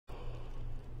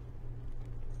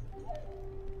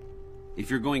If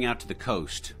you're going out to the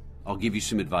coast, I'll give you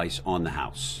some advice on the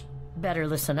house. Better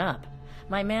listen up.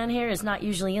 My man here is not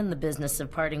usually in the business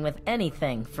of parting with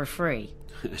anything for free.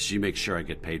 She makes sure I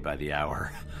get paid by the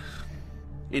hour.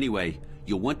 Anyway,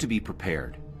 you'll want to be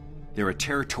prepared. They're a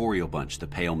territorial bunch, the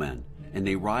Pale Men, and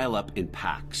they rile up in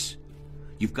packs.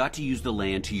 You've got to use the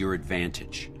land to your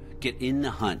advantage. Get in the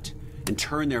hunt and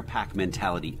turn their pack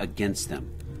mentality against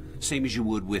them. Same as you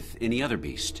would with any other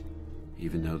beast.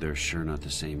 Even though they're sure not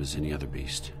the same as any other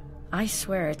beast. I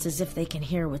swear it's as if they can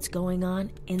hear what's going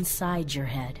on inside your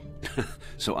head.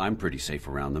 So I'm pretty safe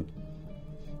around them.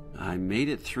 I made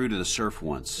it through to the surf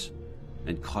once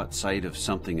and caught sight of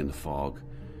something in the fog.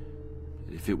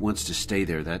 If it wants to stay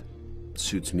there, that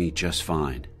suits me just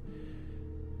fine.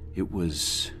 It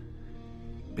was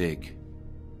big.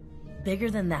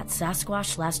 Bigger than that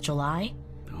Sasquatch last July?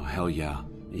 Oh, hell yeah.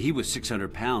 He was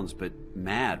 600 pounds, but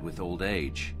mad with old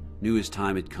age. Knew his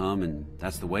time had come, and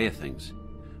that's the way of things.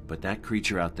 But that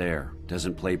creature out there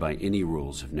doesn't play by any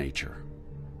rules of nature.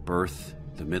 Birth,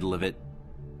 the middle of it,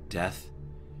 death.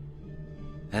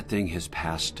 That thing has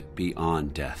passed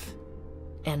beyond death.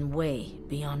 And way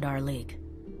beyond our league.